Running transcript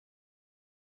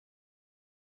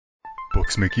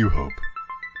Books make you hope.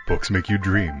 Books make you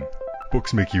dream.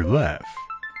 Books make you laugh.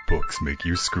 Books make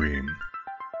you scream.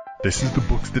 This is the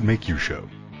Books That Make You show,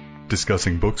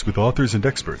 discussing books with authors and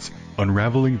experts,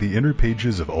 unraveling the inner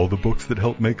pages of all the books that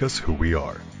help make us who we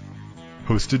are.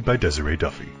 Hosted by Desiree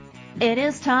Duffy. It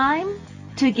is time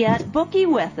to get booky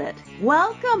with it.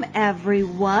 Welcome,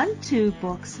 everyone, to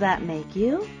Books That Make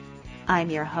You. I'm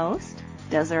your host,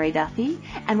 Desiree Duffy,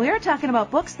 and we are talking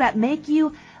about books that make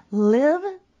you live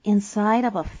inside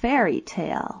of a fairy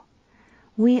tale.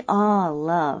 We all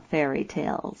love fairy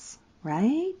tales,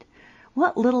 right?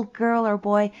 What little girl or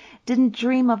boy didn't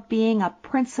dream of being a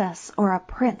princess or a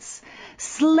prince,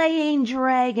 slaying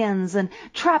dragons and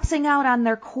traipsing out on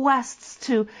their quests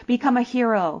to become a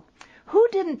hero? Who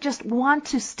didn't just want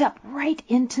to step right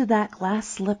into that glass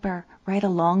slipper right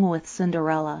along with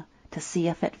Cinderella to see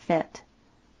if it fit?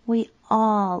 We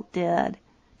all did.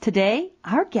 Today,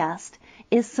 our guest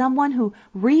is someone who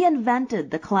reinvented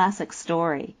the classic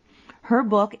story. Her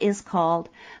book is called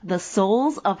The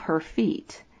Soles of Her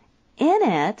Feet. In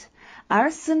it, our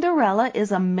Cinderella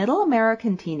is a middle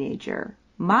American teenager,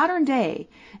 modern day,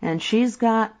 and she's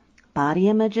got body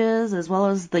images as well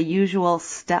as the usual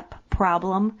step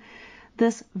problem.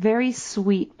 This very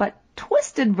sweet but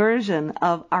twisted version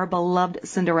of our beloved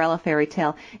Cinderella fairy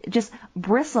tale just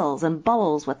bristles and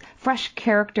bubbles with fresh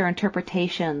character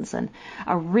interpretations and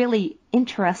a really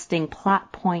interesting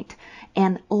plot point.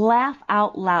 And laugh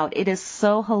out loud. It is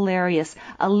so hilarious.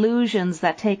 Allusions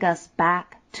that take us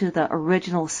back to the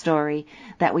original story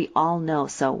that we all know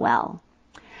so well.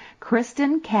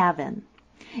 Kristen Caven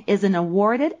is an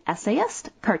awarded essayist,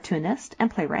 cartoonist,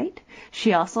 and playwright.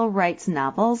 She also writes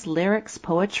novels, lyrics,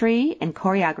 poetry, and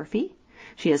choreography.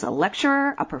 She is a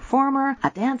lecturer, a performer, a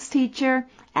dance teacher,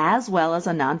 as well as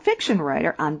a nonfiction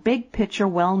writer on big picture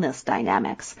wellness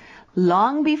dynamics.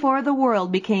 Long before the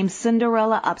world became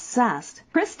Cinderella-obsessed,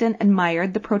 Kristen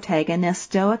admired the protagonist's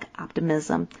stoic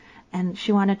optimism, and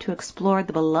she wanted to explore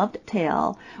the beloved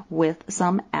tale with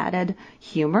some added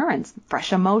humor and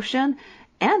fresh emotion,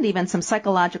 and even some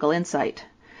psychological insight.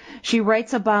 She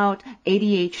writes about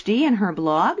ADHD in her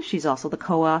blog. She's also the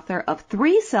co-author of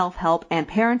 3 self-help and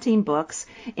parenting books,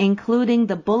 including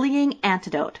The Bullying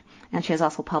Antidote. And she has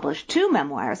also published 2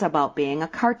 memoirs about being a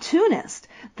cartoonist.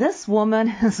 This woman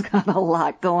has got a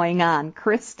lot going on.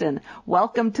 Kristen,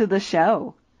 welcome to the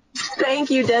show. Thank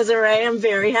you, Desiree. I'm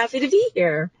very happy to be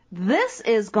here. This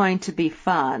is going to be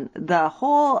fun. The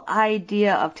whole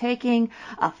idea of taking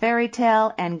a fairy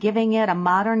tale and giving it a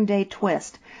modern day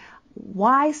twist.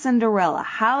 Why Cinderella?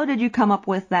 How did you come up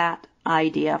with that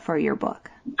idea for your book?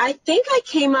 I think I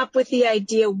came up with the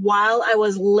idea while I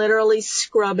was literally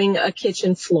scrubbing a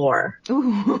kitchen floor.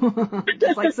 Ooh,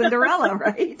 just like Cinderella,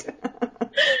 right?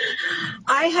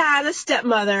 I had a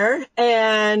stepmother,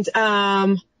 and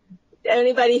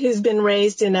anybody who's been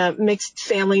raised in a mixed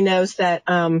family knows that,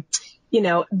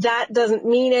 that doesn't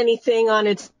mean anything on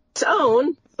its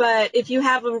own. But if you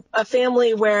have a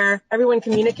family where everyone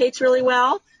communicates really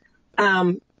well,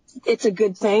 it's a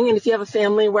good thing. And if you have a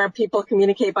family where people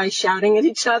communicate by shouting at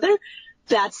each other,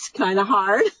 that's kind of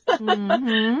hard.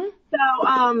 Mm-hmm.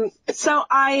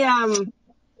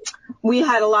 We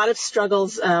had a lot of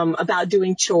struggles about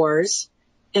doing chores.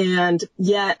 And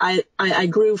yet I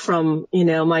grew from,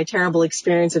 my terrible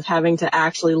experience of having to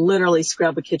actually literally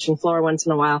scrub a kitchen floor once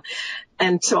in a while.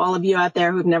 And to all of you out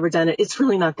there who've never done it, it's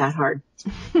really not that hard.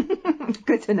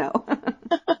 Good to know.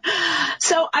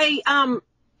 So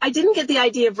I didn't get the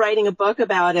idea of writing a book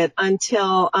about it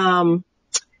until,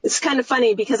 it's kind of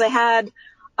funny because I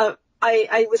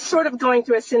was sort of going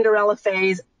through a Cinderella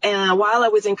phase while I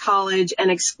was in college and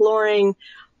exploring,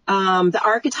 the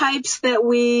archetypes that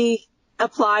we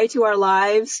apply to our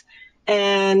lives.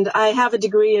 And I have a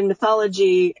degree in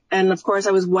mythology. And of course,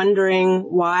 I was wondering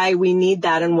why we need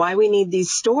that and why we need these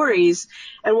stories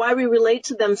and why we relate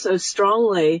to them so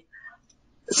strongly.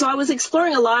 So I was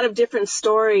exploring a lot of different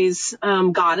stories.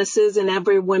 Goddesses in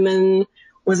Every Woman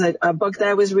was a book that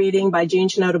I was reading by Jean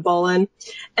Shinoda-Bolen.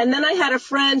 And then I had a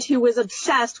friend who was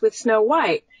obsessed with Snow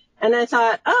White. And I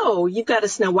thought, oh, you've got a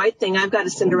Snow White thing. I've got a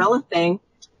Cinderella thing.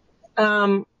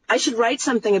 I should write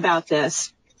something about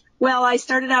this. Well, I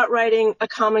started out writing a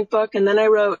comic book, and then I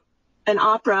wrote an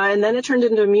opera, and then it turned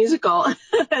into a musical,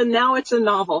 and now it's a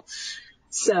novel.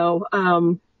 So,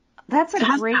 that's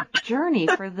a great journey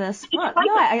for this book.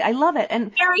 No, I love it.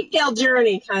 And fairy tale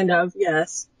journey, kind of,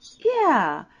 yes.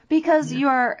 Yeah, because you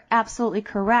are absolutely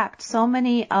correct. So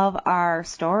many of our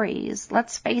stories,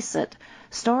 let's face it,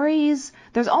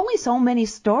 there's only so many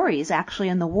stories actually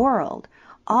in the world.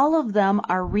 all of them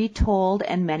are retold,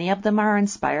 and many of them are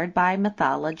inspired by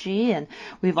mythology. And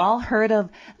we've all heard of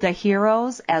the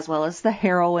hero's as well as the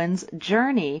heroine's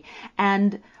journey.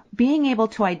 And being able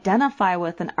to identify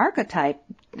with an archetype,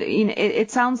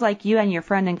 it sounds like you and your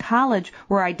friend in college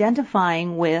were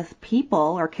identifying with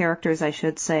people, or characters, I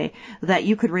should say, that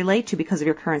you could relate to because of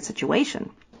your current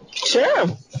situation. Sure.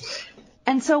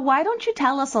 And so why don't you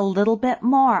tell us a little bit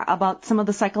more about some of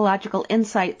the psychological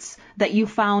insights that you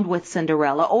found with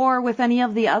Cinderella, or with any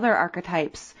of the other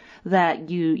archetypes that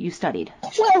you studied?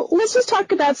 Well, let's just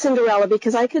talk about Cinderella,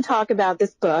 because I could talk about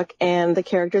this book and the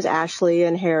characters Ashley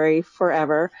and Harry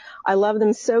forever. I love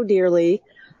them so dearly.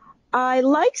 I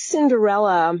like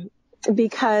Cinderella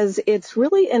because it's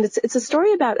really, and it's a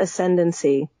story about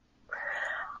ascendancy,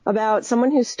 about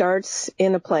someone who starts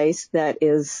in a place that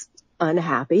is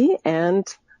unhappy and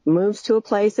moves to a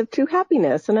place of true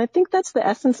happiness. And I think that's the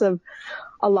essence of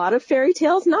a lot of fairy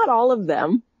tales, not all of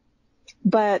them,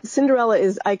 but Cinderella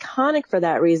is iconic for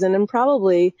that reason, and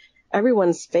probably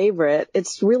everyone's favorite.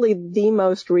 It's really the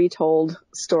most retold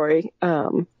story,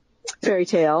 fairy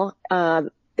tale.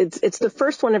 It's the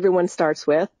first one everyone starts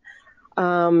with.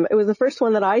 It was the first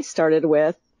one that I started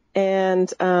with.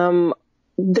 And,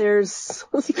 there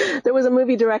was a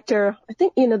movie director, I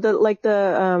think,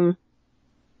 the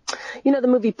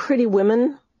movie Pretty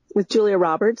Women with Julia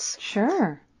Roberts.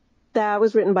 Sure. That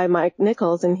was written by Mike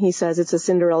Nichols, and he says it's a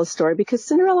Cinderella story because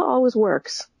Cinderella always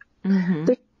works. Mm-hmm.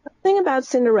 There's something about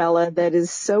Cinderella that is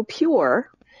so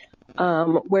pure,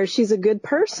 where she's a good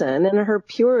person and her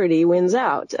purity wins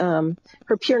out,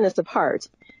 her pureness of heart.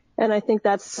 And I think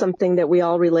that's something that we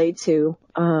all relate to,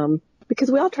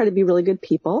 because we all try to be really good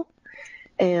people,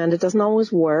 and it doesn't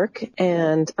always work.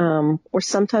 And, we're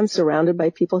sometimes surrounded by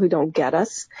people who don't get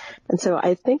us. And so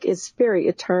I think it's very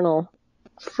eternal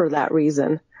for that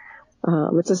reason.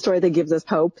 It's a story that gives us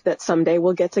hope that someday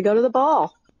we'll get to go to the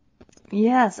ball.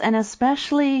 Yes, and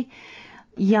especially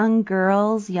young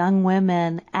girls, young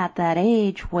women at that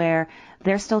age where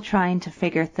they're still trying to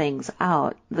figure things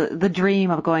out. The dream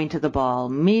of going to the ball,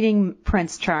 meeting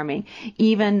Prince Charming.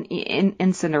 Even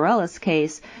in Cinderella's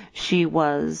case, she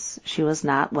was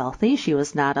not wealthy. She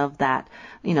was not of that,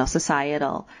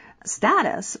 societal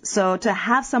status. So to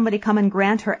have somebody come and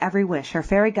grant her every wish, her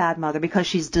fairy godmother, because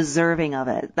she's deserving of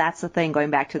it. That's the thing, going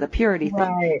back to the purity thing.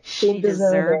 Right. She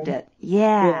deserved it.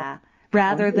 Yeah.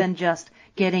 Rather than just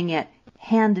getting it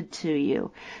handed to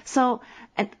you. So,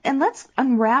 and let's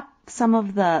unwrap some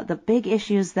of the big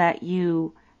issues that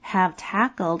you have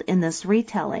tackled in this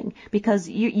retelling, because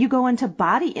you go into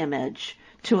body image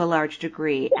to a large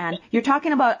degree, and you're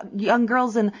talking about young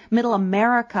girls in middle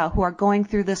America who are going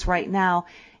through this right now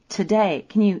today.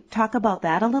 Can you talk about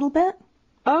that a little bit?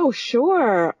 Oh,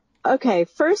 sure. Okay.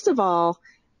 First of all,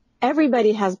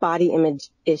 everybody has body image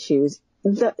issues.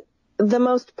 The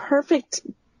most perfect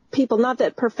people, not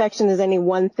that perfection is any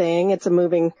one thing. It's a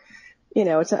moving,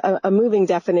 it's a moving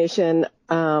definition,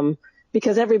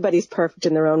 because everybody's perfect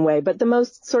in their own way. But the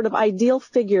most sort of ideal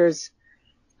figures,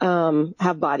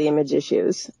 have body image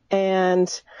issues. And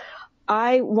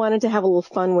I wanted to have a little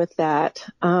fun with that.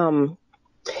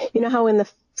 You know how in the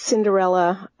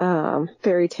Cinderella,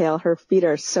 fairy tale, her feet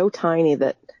are so tiny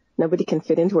that nobody can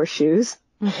fit into her shoes.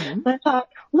 Mm-hmm. And I thought,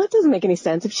 well, that doesn't make any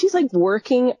sense. If she's like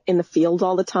working in the fields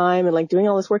all the time and like doing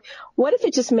all this work, what if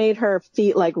it just made her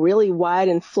feet like really wide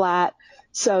and flat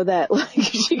so that like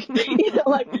she,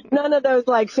 like none of those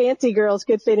like fancy girls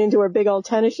could fit into her big old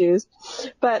tennis shoes.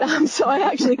 But, so I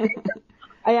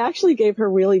actually gave her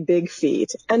really big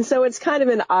feet. And so it's kind of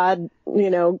an odd,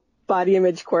 body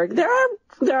image quirk.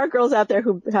 There are girls out there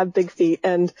who have big feet,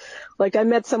 and like I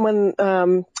met someone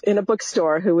in a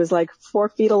bookstore who was like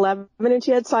 4'11" and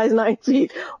she had size 9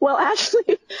 feet. Well,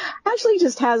 Ashley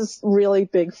just has really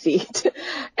big feet,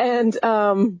 and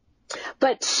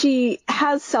but she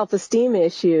has self-esteem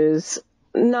issues,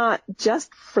 not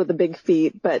just for the big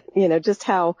feet, but just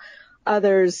how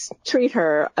others treat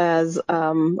her as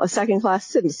a second-class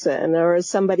citizen or as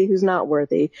somebody who's not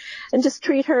worthy, and just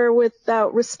treat her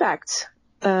without respect,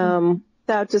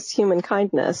 without just human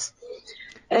kindness.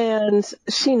 And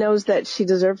she knows that she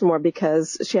deserves more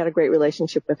because she had a great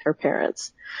relationship with her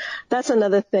parents. That's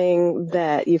another thing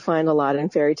that you find a lot in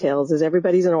fairy tales is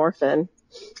everybody's an orphan.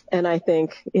 And I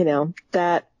think,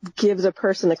 that gives a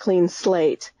person a clean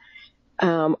slate.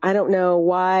 I don't know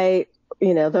why,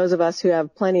 those of us who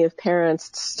have plenty of parents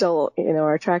still,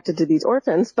 are attracted to these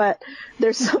orphans, but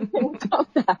there's something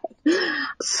about that.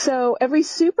 So every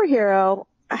superhero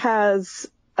has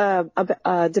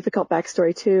a difficult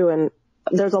backstory too, and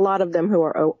there's a lot of them who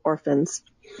are orphans.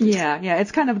 Yeah,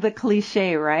 it's kind of the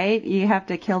cliche, right? You have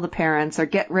to kill the parents or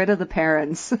get rid of the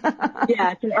parents.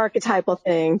 Yeah, it's an archetypal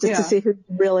thing, just to see who you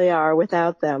really are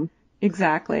without them.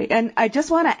 Exactly. And I just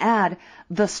want to add,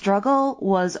 the struggle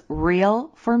was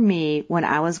real for me when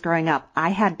I was growing up. I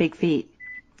had big feet.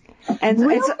 And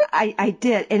really? I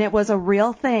did, and it was a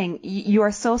real thing. You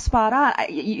are so spot on.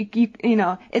 You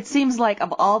know, it seems like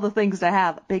of all the things to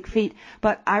have, big feet.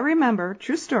 But I remember,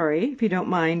 true story, if you don't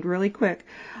mind, really quick.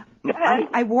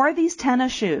 I wore these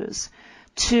tennis shoes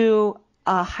to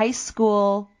a high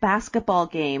school basketball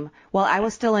game while I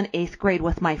was still in 8th grade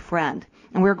with my friend.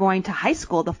 And we were going to high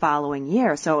school the following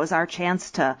year, so it was our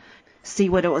chance to see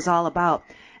what it was all about.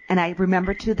 And I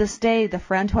remember to this day the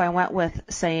friend who I went with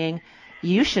saying,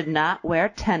 "You should not wear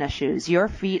tennis shoes. Your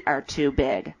feet are too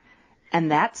big."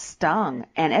 And that stung,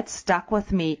 and it stuck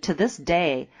with me to this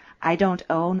day. I don't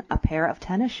own a pair of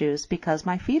tennis shoes because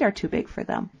my feet are too big for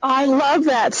them. I love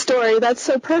that story. That's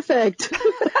so perfect.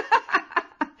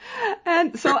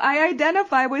 And so I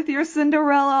identify with your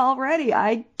Cinderella already.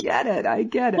 I get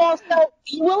it. Well, so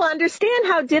you will understand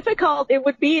how difficult it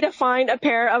would be to find a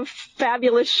pair of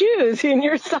fabulous shoes in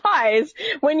your size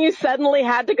when you suddenly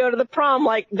had to go to the prom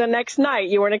like the next night.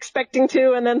 You weren't expecting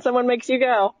to, and then someone makes you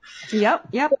go. Yep.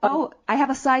 Oh, I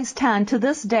have a size 10. To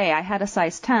this day, I had a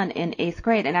size 10 in 8th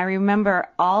grade, and I remember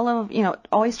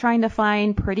always trying to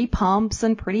find pretty pumps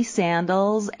and pretty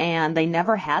sandals, and they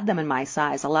never had them in my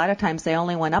size. A lot of times they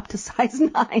only went up to size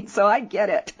 9, so I get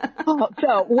it.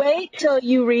 So wait till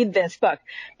you read this book,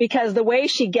 because the way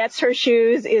she gets her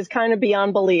shoes is kind of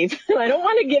beyond belief. I don't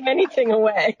want to give anything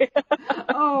away.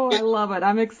 Oh, I love it.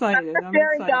 I'm excited. Her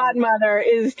fairy godmother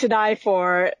is to die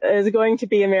for, is going to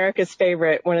be America's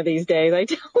favorite one of these days, I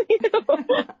tell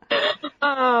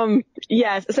you.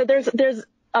 Yes, so there's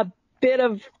a bit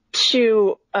of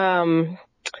shoe,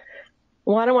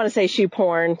 well, I don't want to say shoe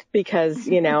porn because,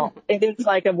 it is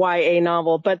like a YA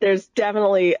novel, but there's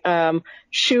definitely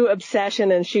shoe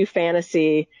obsession and shoe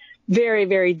fantasy very,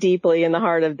 very deeply in the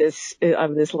heart of this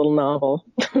little novel.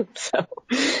 So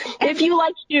if you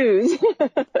like shoes.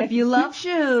 If you love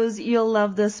shoes, you'll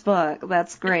love this book.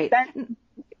 That's great.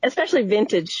 Especially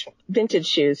vintage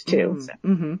shoes too.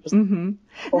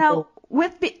 Now,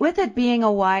 with it being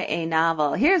a YA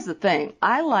novel, here's the thing.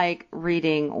 I like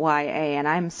reading YA, and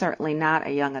I'm certainly not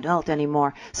a young adult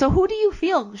anymore. So who do you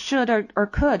feel should or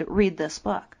could read this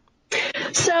book?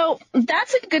 So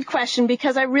that's a good question,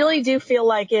 because I really do feel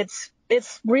like it's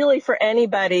really for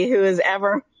anybody who has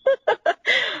ever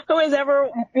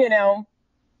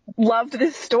loved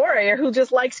this story or who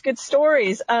just likes good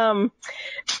stories.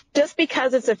 Just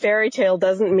because it's a fairy tale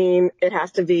doesn't mean it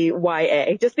has to be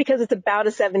YA. Just because it's about a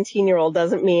 17-year-old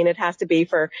doesn't mean it has to be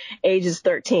for ages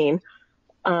 13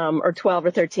 or 12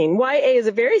 or 13. YA is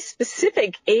a very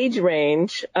specific age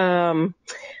range.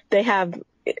 They have,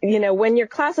 when you're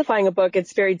classifying a book,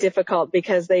 it's very difficult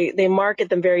because they market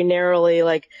them very narrowly,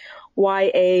 like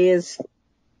YA is,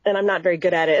 and I'm not very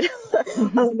good at it,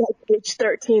 age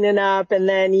 13 and up, and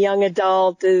then young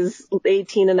adult is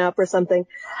 18 and up or something.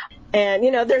 And,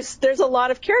 there's a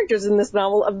lot of characters in this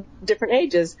novel of different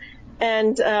ages.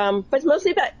 And, but it's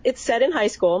mostly it's set in high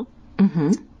school.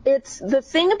 Mm-hmm. It's the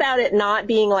thing about it not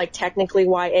being like technically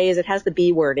YA is it has the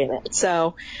B word in it.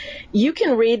 So you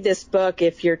can read this book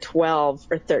if you're 12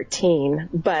 or 13,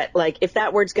 but like if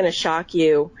that word's going to shock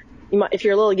you, if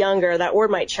you're a little younger, that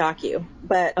word might shock you.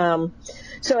 But,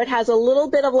 so it has a little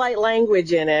bit of light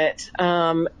language in it.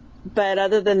 But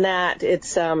other than that,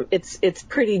 it's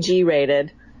pretty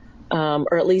G-rated,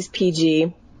 or at least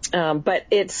PG. But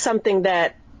it's something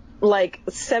that, like,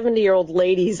 70-year-old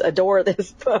ladies adore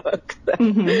this book.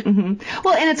 Mm-hmm, mm-hmm.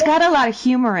 Well, and it's got a lot of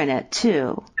humor in it,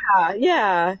 too.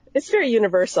 Yeah. It's very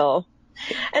universal.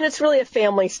 And it's really a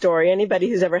family story. Anybody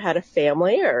who's ever had a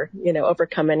family or,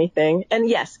 overcome anything. And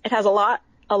yes, it has a lot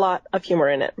of humor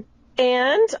in it.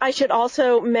 And I should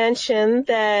also mention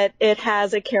that it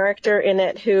has a character in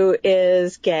it who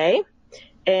is gay.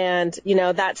 And,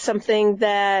 that's something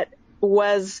that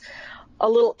was a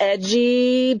little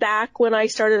edgy back when I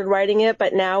started writing it,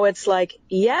 but now it's like,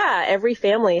 yeah, every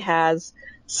family has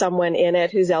someone in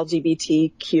it who's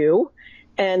LGBTQ.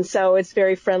 And so it's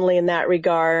very friendly in that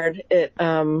regard. It,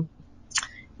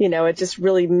 it just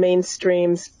really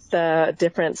mainstreams the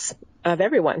difference of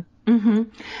everyone. Mm-hmm.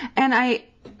 And I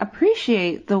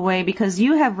appreciate the way, because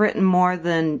you have written more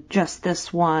than just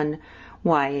this one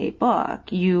YA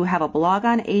book. You have a blog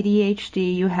on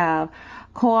ADHD. You have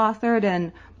co-authored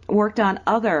and worked on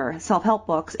other self-help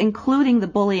books, including the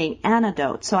Bullying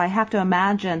Antidote. So I have to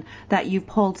imagine that you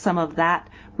pulled some of that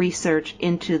research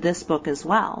into this book as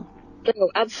well.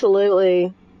 Oh,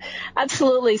 absolutely.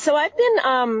 So I've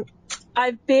been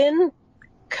I've been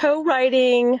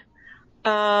co-writing,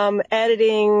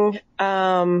 editing,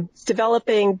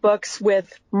 developing books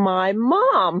with my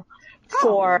mom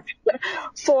for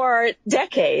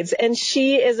decades, and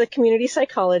she is a community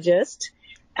psychologist.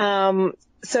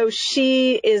 So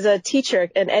she is a teacher,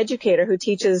 an educator who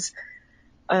teaches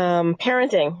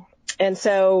parenting. And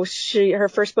so her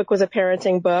first book was a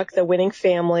parenting book, The Winning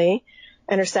Family,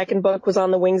 and her second book was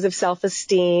On the Wings of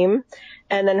Self-Esteem.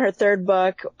 And then her third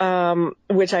book,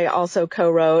 which I also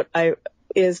co-wrote,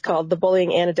 is called The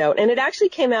Bullying Antidote. And it actually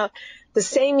came out the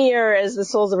same year as The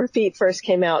Soles of Her Feet first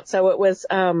came out. So it was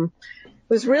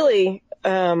really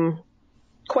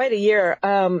quite a year.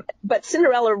 But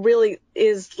Cinderella really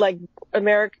is like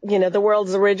the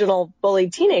world's original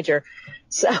bullied teenager.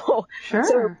 So, Sure.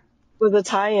 So with a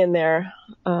tie-in there.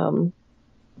 And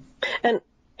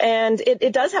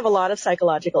it does have a lot of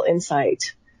psychological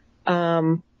insight.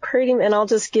 And I'll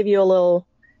just give you a little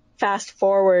fast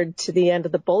forward to the end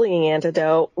of The Bullying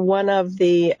Antidote. One of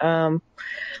the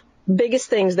biggest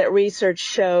things that research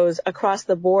shows across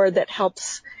the board that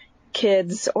helps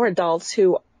kids or adults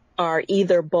who are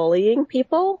either bullying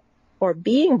people or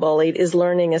being bullied is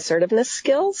learning assertiveness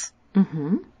skills.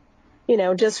 Mm-hmm.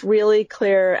 Just really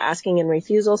clear asking and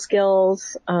refusal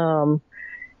skills,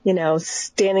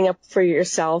 standing up for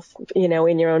yourself,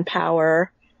 in your own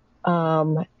power,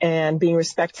 and being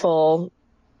respectful,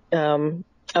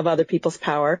 of other people's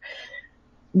power.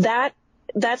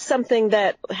 That's something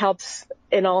that helps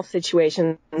in all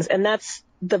situations. And that's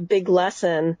the big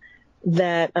lesson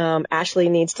that, Ashley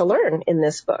needs to learn in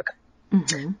this book.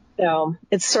 Mm-hmm. So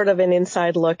it's sort of an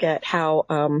inside look at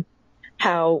how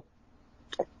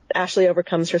Ashley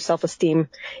overcomes her self-esteem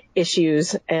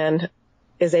issues and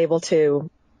is able to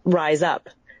rise up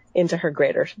into her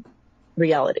greater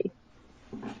reality.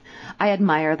 I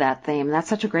admire that theme. That's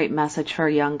such a great message for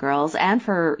young girls and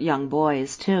for young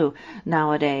boys, too,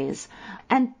 nowadays.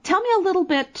 And tell me a little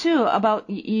bit, too, about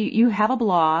you have a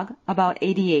blog about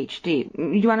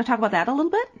ADHD. You want to talk about that a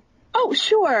little bit? Oh,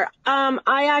 sure.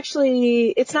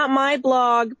 It's not my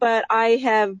blog, but I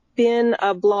have been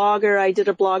a blogger. I did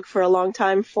a blog for a long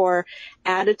time for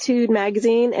Attitude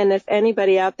magazine. And if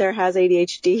anybody out there has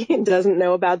ADHD and doesn't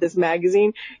know about this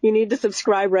magazine, you need to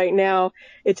subscribe right now.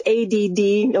 It's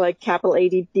ADD, like capital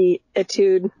ADD,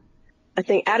 Attitude, I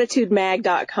think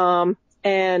attitudemag.com.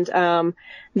 And,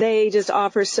 they just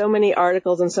offer so many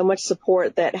articles and so much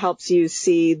support that helps you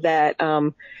see that,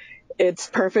 it's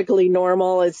perfectly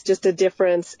normal. It's just a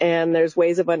difference, and there's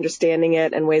ways of understanding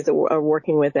it and ways of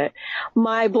working with it.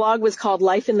 My blog was called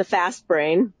Life in the Fast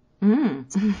Brain, and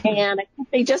I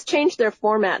think they just changed their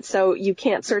format, so you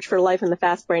can't search for Life in the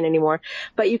Fast Brain anymore.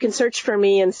 But you can search for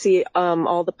me and see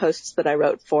all the posts that I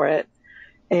wrote for it,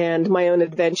 and my own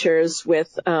adventures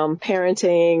with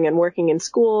parenting and working in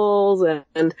schools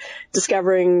and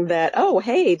discovering that, oh,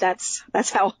 hey, that's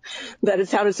how that it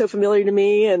sounded so familiar to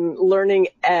me, and learning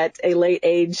at a late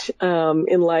age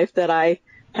in life that I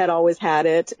had always had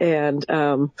it, and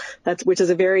which is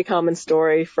a very common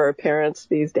story for parents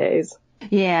these days.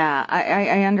 Yeah,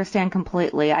 I understand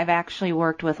completely. I've actually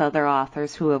worked with other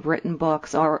authors who have written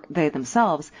books, or they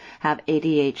themselves have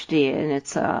ADHD, and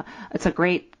it's a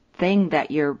great thing that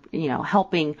you're,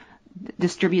 helping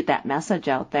distribute that message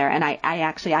out there. And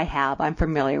I'm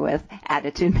familiar with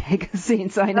Attitude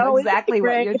magazine, so I know exactly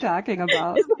what you're talking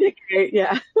about. Isn't it great?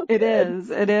 Yeah. It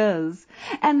is.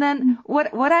 And then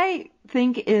what I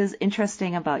think is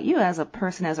interesting about you as a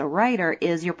person, as a writer,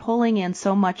 is you're pulling in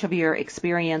so much of your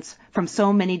experience from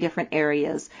so many different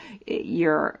areas.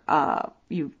 You've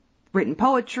written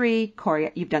poetry,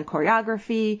 you've done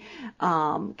choreography.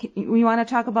 You want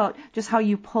to talk about just how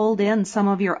you pulled in some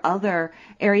of your other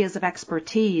areas of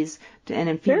expertise and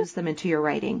infused them into your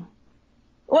writing?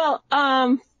 Well,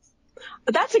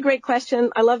 that's a great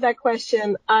question. I love that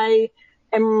question. I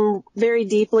am very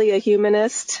deeply a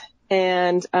humanist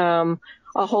and I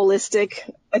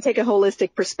take a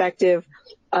holistic perspective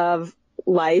of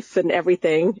life and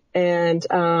everything. And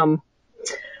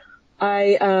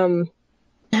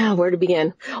where to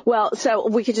begin? Well, so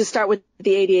we could just start with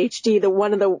the ADHD.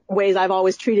 One of the ways I've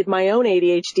always treated my own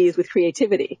ADHD is with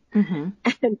creativity. Mm-hmm.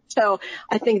 And so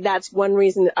I think that's one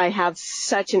reason that I have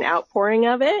such an outpouring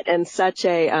of it and such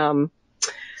a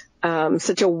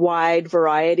wide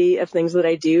variety of things that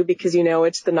I do, because,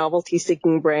 it's the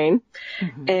novelty-seeking brain.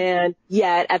 Mm-hmm. And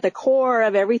yet at the core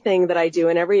of everything that I do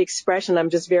and every expression, I'm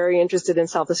just very interested in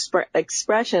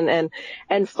self-expression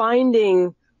and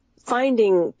finding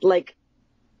like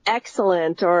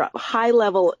excellent or high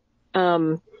level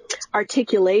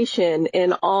articulation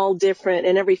in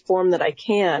every form that I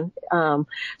can.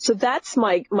 So that's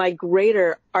my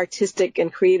greater artistic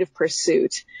and creative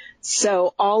pursuit.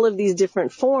 So all of these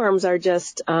different forms are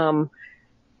just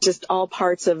all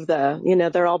parts of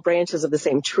they're all branches of the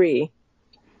same tree.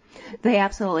 They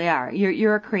absolutely are.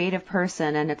 You're a creative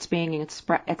person, and it's being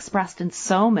expressed in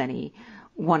so many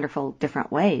wonderful different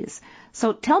ways.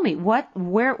 So tell me,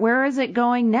 where is it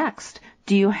going next?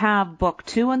 Do you have book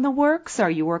 2 in the works? Are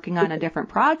you working on a different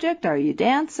project? Are you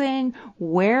dancing?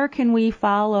 Where can we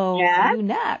follow you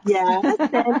next?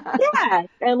 Yes,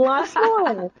 and lots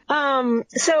more.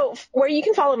 So where you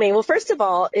can follow me, well, first of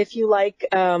all, if you like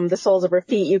The Soles of Her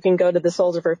Feet, you can go to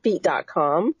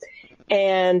thesolesofherfeet.com.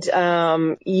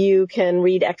 And you can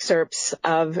read excerpts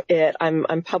of it.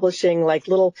 I'm publishing like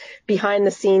little behind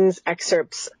the scenes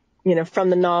excerpts, from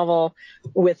the novel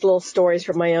with little stories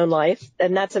from my own life.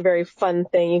 And that's a very fun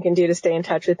thing you can do to stay in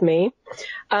touch with me.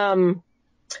 I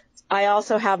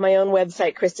also have my own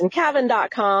website,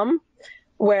 KristenCaven.com,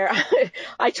 where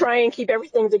I try and keep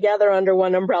everything together under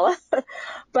one umbrella.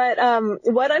 But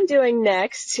what I'm doing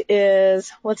next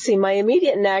is, my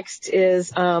immediate next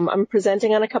is I'm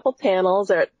presenting on a couple panels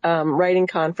at writing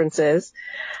conferences.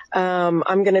 I'm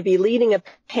going to be leading a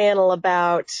panel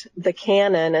about the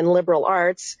canon and liberal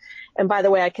arts. And by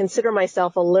the way, I consider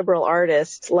myself a liberal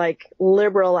artist, like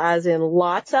liberal as in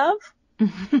lots of,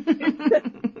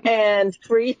 and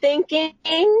free thinking,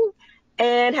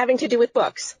 and having to do with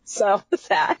books. So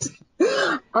that.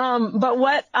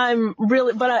 But I am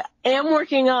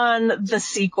working on the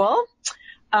sequel.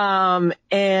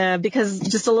 And because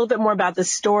just a little bit more about the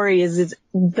story is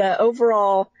the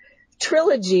overall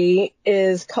trilogy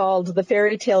is called the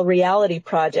Fairytale Reality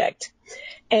Project.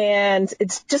 And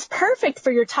it's just perfect for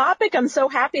your topic. I'm so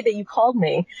happy that you called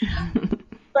me.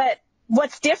 But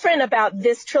what's different about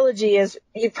this trilogy is,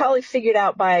 you probably figured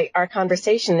out by our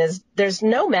conversation, is there's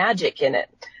no magic in it.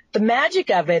 The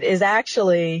magic of it is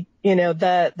actually,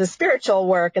 the spiritual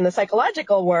work and the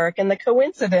psychological work and the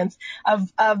coincidence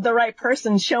of the right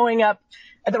person showing up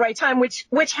at the right time,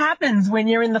 which happens when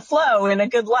you're in the flow in a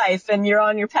good life and you're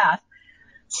on your path.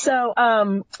 So,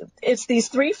 it's these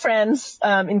 3 friends,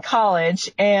 in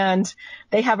college, and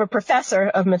they have a professor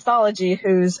of mythology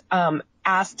who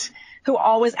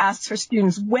always asks her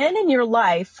students, when in your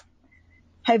life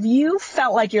have you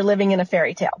felt like you're living in a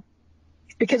fairy tale?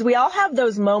 Because we all have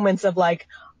those moments of like,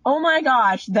 oh my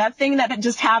gosh, that thing that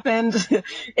just happened,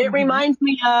 it reminds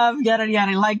me of yada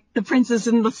yada, like the princess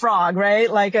and the frog, right?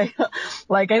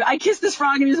 I kissed this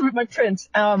frog and he was with my prince,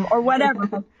 or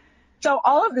whatever. So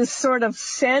all of this sort of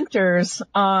centers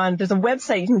on, there's a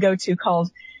website you can go to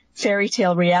called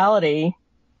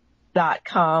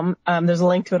fairytalereality.com. There's a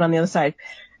link to it on the other side.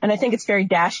 And I think it's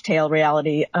fairy-tale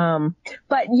reality.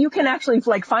 But you can actually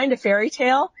find a fairy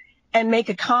tale and make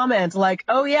a comment like,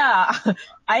 oh yeah,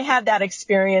 I had that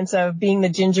experience of being the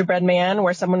gingerbread man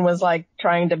where someone was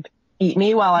trying to eat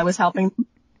me while I was helping.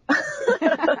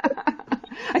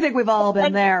 I think we've all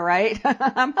been there, right?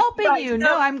 I'm helping you.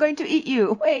 No, I'm going to eat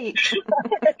you. Wait.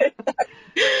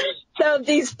 So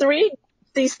these three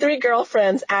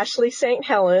girlfriends, Ashley St.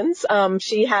 Helens,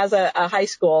 she has a high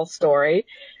school story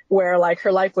where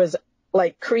her life was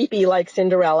creepy like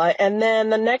Cinderella. And then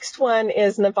the next one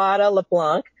is Nevada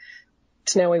LeBlanc,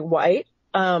 Snowy White,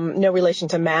 no relation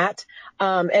to Matt.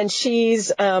 And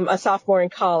she's a sophomore in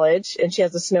college, and she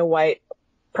has a Snow White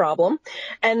problem.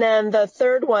 And then the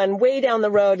third one way down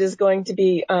the road is going to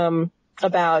be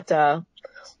about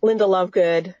Linda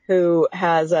Lovegood, who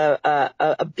has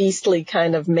a beastly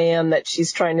kind of man that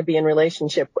she's trying to be in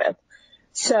relationship with.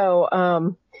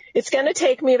 So it's going to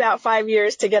take me about 5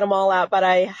 years to get them all out, but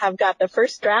I have got the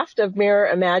first draft of Mirror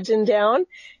Imagine down,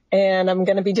 and I'm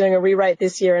going to be doing a rewrite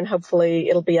this year, and hopefully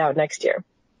it'll be out next year.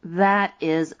 That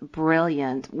is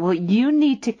brilliant. Well, you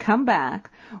need to come back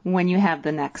when you have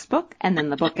the next book, and then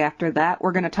the book after that.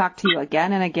 We're going to talk to you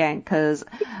again and again, because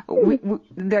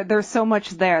there's so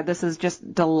much there. This is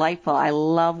just delightful. I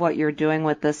love what you're doing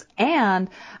with this,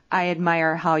 and I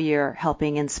admire how you're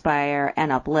helping inspire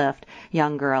and uplift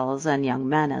young girls and young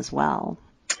men as well.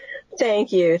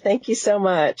 Thank you. Thank you so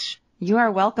much. You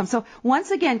are welcome. So once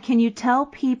again, can you tell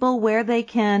people where they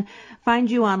can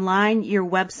find you online, your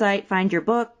website, find your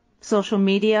book, social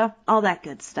media, all that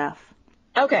good stuff?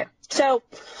 Okay. So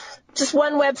just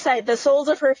one website,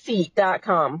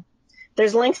 thesolesofherfeet.com.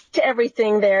 There's links to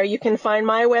everything there. You can find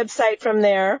my website from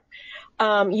there.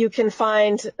 You can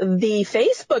find the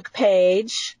Facebook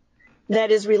page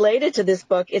that is related to this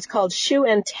book. It's called Shoe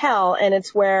and Tell, and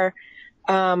it's where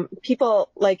people,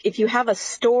 if you have a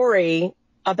story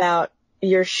about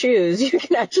your shoes, you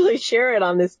can actually share it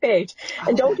on this page.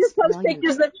 And don't just post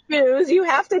pictures of shoes. You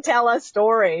have to tell a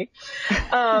story.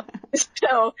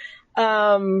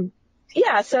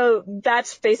 So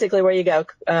that's basically where you go.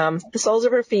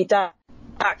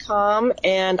 thesoulesofherfeet.com,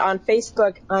 and on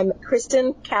Facebook, I'm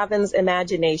Kristen Caven's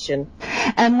Imagination.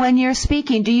 And when you're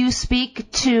speaking, do you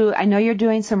speak to, I know you're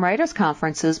doing some writers'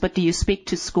 conferences, but do you speak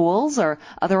to schools or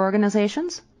other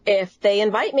organizations? If they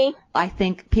invite me. I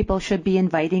think people should be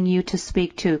inviting you to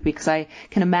speak too, because I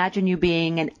can imagine you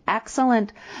being an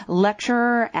excellent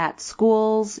lecturer at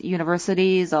schools,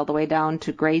 universities, all the way down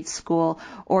to grade school,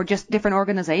 or just different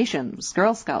organizations,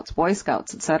 Girl Scouts, Boy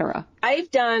Scouts, etc. I've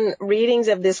done readings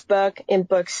of this book in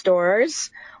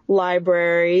bookstores,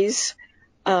 libraries,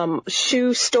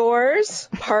 shoe stores,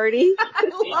 parties. I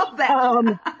love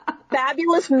that.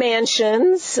 Fabulous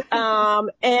mansions.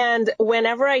 And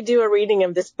whenever I do a reading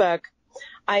of this book,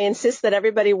 I insist that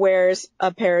everybody wears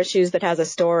a pair of shoes that has a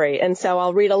story. And so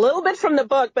I'll read a little bit from the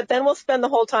book, but then we'll spend the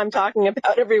whole time talking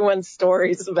about everyone's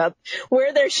stories about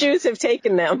where their shoes have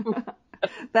taken them.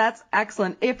 That's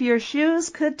excellent. If your shoes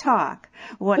could talk,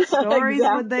 what stories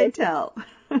would they tell?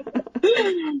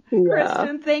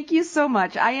 Kristen, thank you so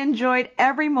much. I enjoyed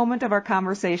every moment of our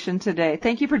conversation today.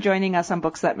 Thank you for joining us on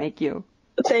Books That Make You.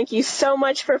 Thank you so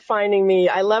much for finding me.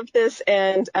 I loved this,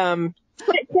 and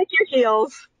click your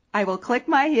heels. I will click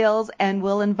my heels, and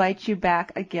we'll invite you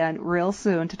back again real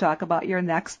soon to talk about your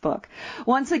next book.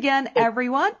 Once again,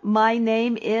 everyone, my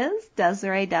name is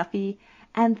Desiree Duffy,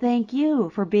 and thank you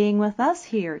for being with us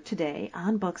here today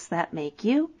on Books That Make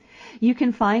You. You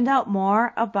can find out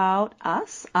more about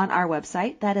us on our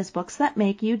website, that is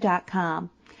booksthatmakeyou.com.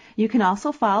 You can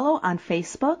also follow on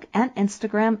Facebook and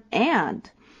Instagram, and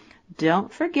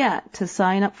don't forget to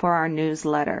sign up for our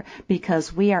newsletter,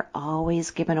 because we are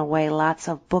always giving away lots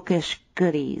of bookish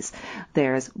goodies.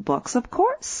 There's books, of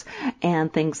course,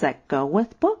 and things that go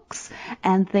with books,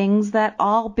 and things that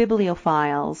all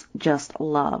bibliophiles just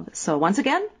love. So once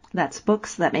again, that's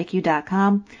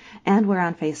booksthatmakeyou.com, and we're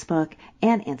on Facebook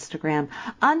and Instagram.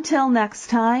 Until next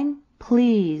time,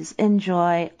 please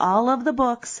enjoy all of the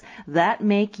books that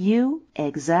make you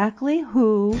exactly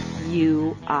who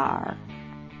you are.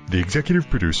 The executive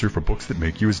producer for Books That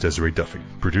Make You is Desiree Duffy.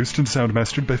 Produced and sound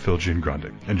mastered by Phil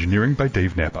Giangrande. Engineering by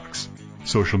Dave Nabox.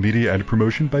 Social media and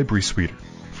promotion by Bree Sweeter.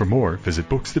 For more, visit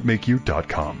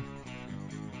booksthatmakeyou.com.